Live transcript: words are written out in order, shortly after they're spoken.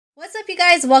What's up, you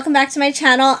guys? Welcome back to my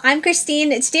channel. I'm Christine.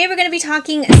 Today we're going to be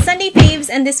talking Sunday faves,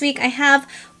 and this week I have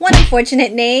one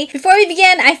unfortunate nay. Before we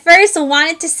begin, I first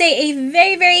wanted to say a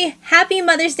very happy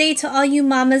Mother's Day to all you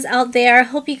mamas out there.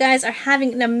 Hope you guys are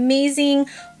having an amazing,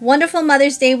 wonderful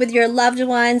Mother's Day with your loved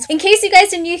ones. In case you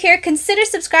guys are new here, consider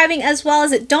subscribing, as well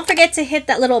as don't forget to hit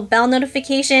that little bell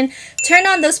notification. Turn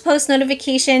on those post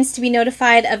notifications to be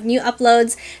notified of new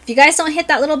uploads. If you guys don't hit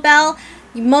that little bell,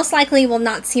 you most likely will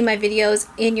not see my videos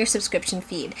in your subscription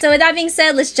feed. So with that being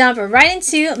said, let's jump right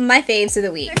into my faves of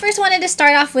the week. I first wanted to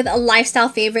start off with a lifestyle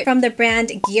favorite from the brand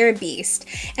Gear Beast.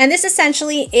 And this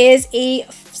essentially is a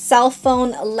cell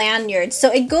phone lanyard.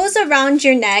 So it goes around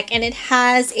your neck and it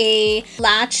has a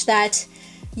latch that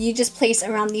you just place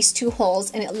around these two holes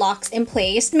and it locks in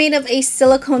place. It's made of a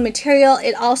silicone material.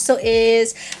 It also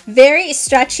is very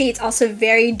stretchy. It's also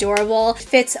very durable. It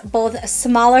fits both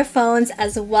smaller phones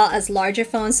as well as larger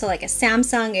phones, so like a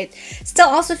Samsung. It still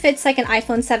also fits like an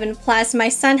iPhone 7 Plus. My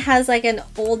son has like an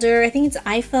older, I think it's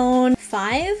iPhone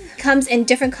 5. Comes in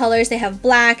different colors. They have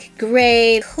black,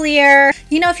 gray, clear.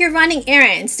 You know, if you're running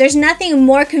errands, there's nothing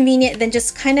more convenient than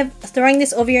just kind of throwing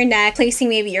this over your neck, placing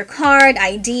maybe your card,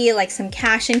 ID, like some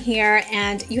cash in here,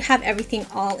 and you have everything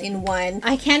all in one.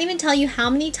 I can't even tell you how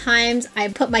many times I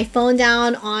put my phone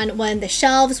down on one of the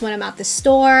shelves when I'm at the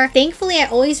store. Thankfully, I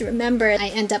always remember I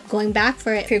end up going back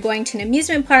for it. If you're going to an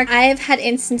amusement park, I've had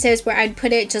instances where I'd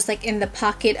put it just like in the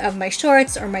pocket of my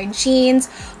shorts or my jeans,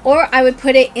 or I would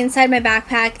put it inside my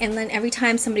backpack, and then every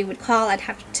time somebody would call, I'd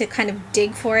have to kind of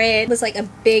dig for it. It was like a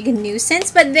big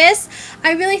nuisance, but this,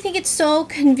 I really think it's so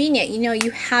convenient. You know, you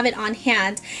have it on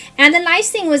hand. And the nice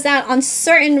thing was that on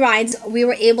certain rides we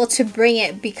were able to bring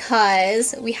it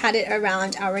because we had it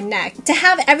around our neck. To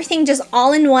have everything just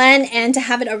all in one and to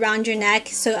have it around your neck,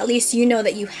 so at least you know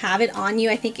that you have it on you,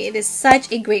 I think it is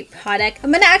such a great product.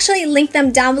 I'm gonna actually link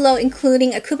them down below,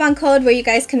 including a coupon code where you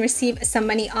guys can receive some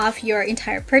money off your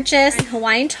entire purchase.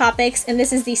 Hawaiian Tropics, and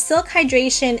this is the Silk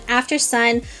Hydration After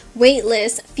Sun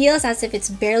Weightless. Feels as if it's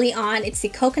barely on. It's the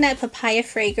coconut papaya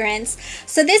fragrance.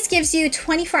 So this gives you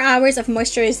 24 hours of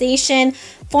moisturization.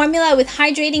 Formula with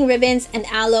hydrating ribbons and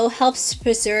aloe helps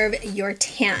preserve your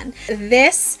tan.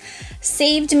 This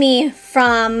saved me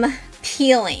from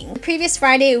peeling. The previous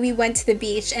Friday we went to the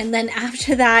beach, and then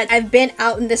after that I've been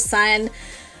out in the sun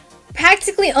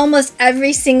practically almost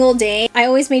every single day. I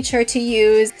always made sure to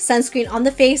use sunscreen on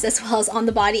the face as well as on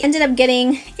the body. Ended up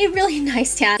getting a really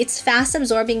nice tan. It's fast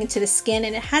absorbing into the skin,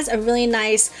 and it has a really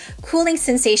nice cooling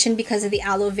sensation because of the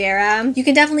aloe vera. You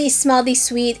can definitely smell the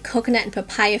sweet coconut and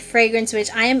papaya fragrance,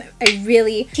 which I am a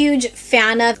really huge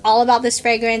fan of. All about this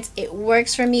fragrance. It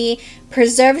works for me,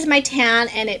 preserves my tan,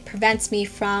 and it prevents me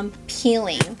from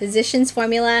peeling. Physicians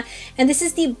Formula, and this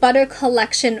is the Butter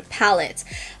Collection palette.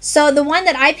 So the one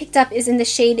that I picked up is in the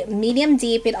shade Medium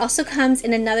Deep. It also comes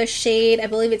in another shade, I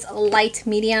believe it's a light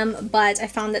medium, but I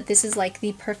found that this is like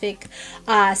the perfect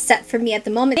set for me at the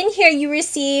moment. In here you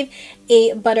receive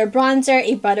a butter bronzer,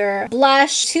 a butter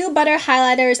blush, 2 butter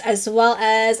highlighters, as well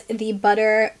as the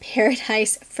Butter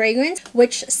Paradise fragrance,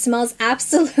 which smells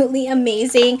absolutely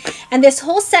amazing. And this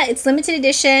whole set, it's limited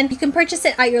edition. You can purchase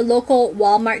it at your local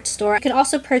Walmart store. You can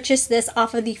also purchase this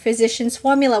off of the Physicians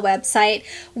Formula website,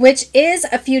 which is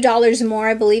a few dollars more.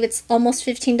 I believe it's almost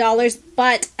 $15,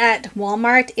 but at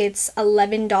Walmart it's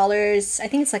 $11. I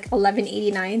think it's like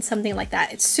 $11.89, something like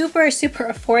that. It's super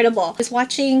affordable. I was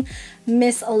watching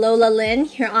Miss Lola Lynn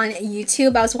here on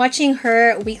YouTube. I was watching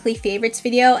her weekly favorites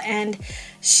video, and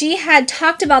she had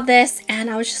talked about this, and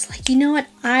I was just like, you know what,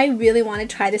 I really want to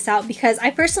try this out because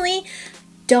I personally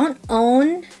don't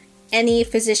own any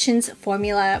Physicians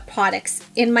Formula products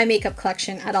in my makeup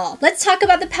collection at all. Let's talk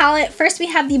about the palette. First, we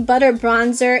have the Butter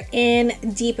Bronzer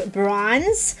in Deep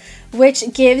Bronze,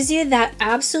 which gives you that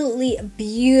absolutely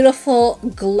beautiful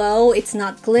glow. It's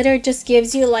not glitter, it just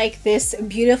gives you like this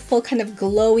beautiful kind of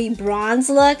glowy bronze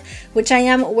look, which I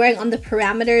am wearing on the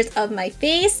parameters of my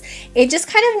face. It just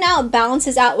kind of now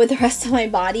balances out with the rest of my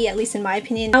body, at least in my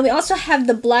opinion. Now we also have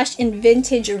the blush in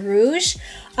Vintage Rouge,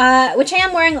 which I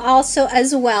am wearing also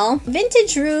as well.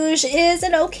 Vintage Rouge is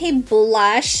an okay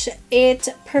blush. It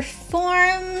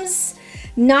performs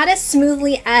not as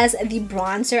smoothly as the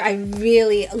bronzer. I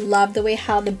really love the way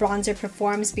how the bronzer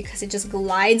performs because it just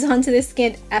glides onto the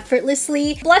skin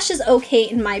effortlessly. Blush is okay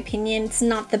in my opinion. It's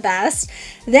not the best.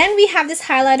 Then we have this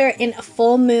highlighter in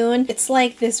Full Moon. It's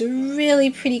like this really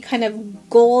pretty kind of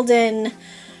golden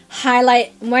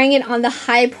highlight. I'm wearing it on the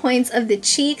high points of the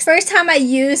cheeks. First time I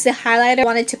used the highlighter, I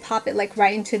wanted to pop it like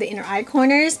right into the inner eye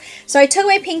corners. So I took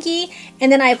my pinky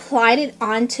and then I applied it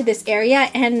onto this area,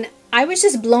 and I was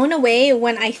just blown away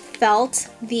when I felt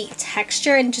the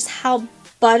texture and just how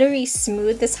buttery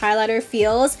smooth this highlighter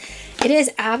feels. It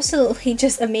is absolutely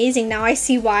just amazing. Now I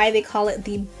see why they call it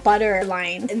the butter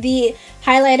line. The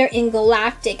highlighter in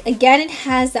Galactic, again, it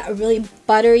has that really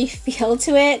buttery feel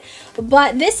to it,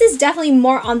 but this is definitely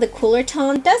more on the cooler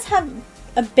tone. It does have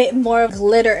a bit more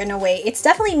glitter in a way. It's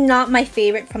definitely not my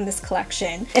favorite from this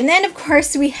collection. And then of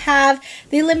course we have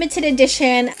the limited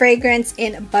edition fragrance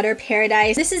in Butter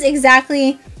Paradise. This is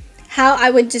exactly how I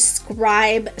would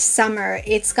describe summer.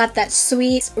 It's got that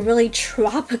sweet, really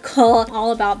tropical,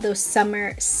 all about those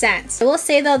summer scents. I will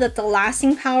say though that the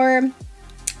lasting power,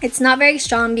 it's not very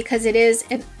strong because it is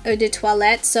an eau de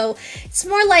toilette, so it's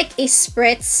more like a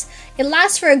spritz. It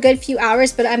lasts for a good few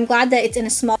hours, but I'm glad that it's in a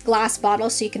small glass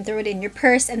bottle so you can throw it in your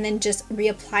purse and then just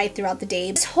reapply throughout the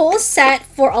day. This whole set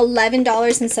for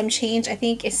 $11 and some change I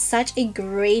think is such a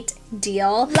great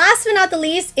deal. Last but not the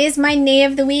least is my Nay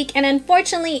of the Week, and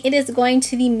unfortunately it is going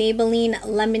to the Maybelline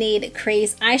Lemonade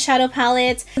Craze eyeshadow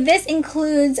palette. This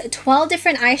includes 12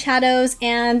 different eyeshadows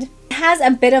and has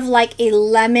a bit of like a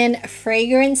lemon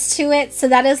fragrance to it, so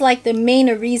that is like the main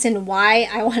reason why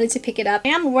I wanted to pick it up. I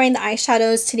am wearing the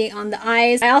eyeshadows today on the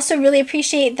eyes. I also really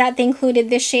appreciate that they included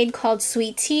this shade called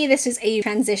Sweet Tea. This is a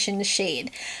transition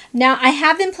shade. Now I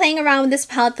have been playing around with this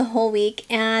palette the whole week,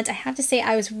 and I have to say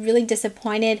I was really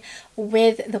disappointed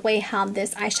with the way how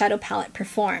this eyeshadow palette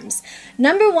performs.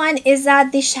 Number one is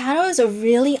that the shadows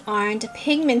really aren't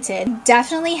pigmented.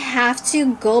 Definitely have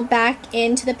to go back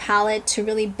into the palette to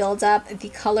really build up the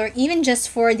color, even just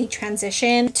for the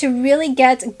transition, to really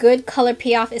get good color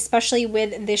payoff, especially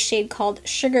with this shade called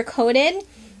Sugar Coated.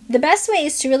 The best way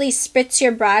is to really spritz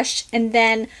your brush and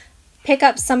then pick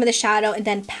up some of the shadow and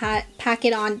then pack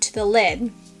it onto the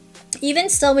lid. Even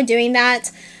still with doing that,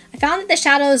 I found that the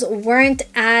shadows weren't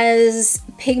as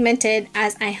pigmented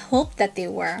as I hoped that they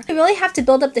were. I really have to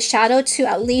build up the shadow to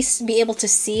at least be able to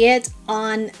see it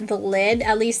on the lid.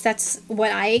 At least that's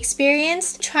what I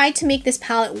experienced. Tried to make this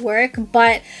palette work,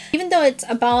 but even though it's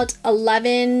about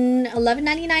 $11.99,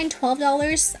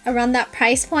 $12 around that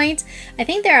price point, I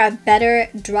think there are better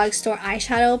drugstore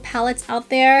eyeshadow palettes out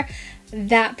there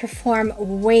that perform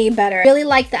way better. Really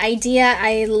like the idea.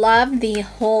 I love the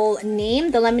whole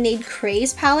name, the Lemonade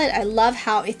Craze palette. I love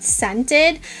how it's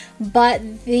scented,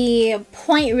 but the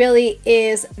point really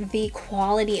is the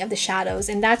quality of the shadows,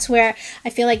 and that's where I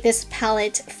feel like this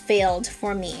palette failed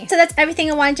for me. So that's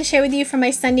everything I wanted to share with you for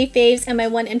my Sunday faves and my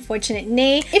one unfortunate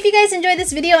nay. If you guys enjoyed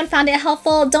this video and found it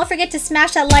helpful, don't forget to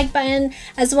smash that like button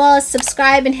as well as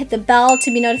subscribe and hit the bell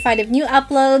to be notified of new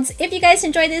uploads. If you guys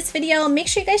enjoyed this video, make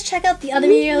sure you guys check out the other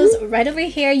videos right over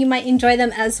here. You might enjoy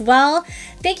them as well.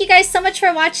 Thank you guys so much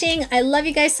for watching. I love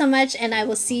you guys so much, and I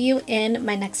will see you in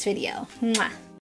my next video. Mwah.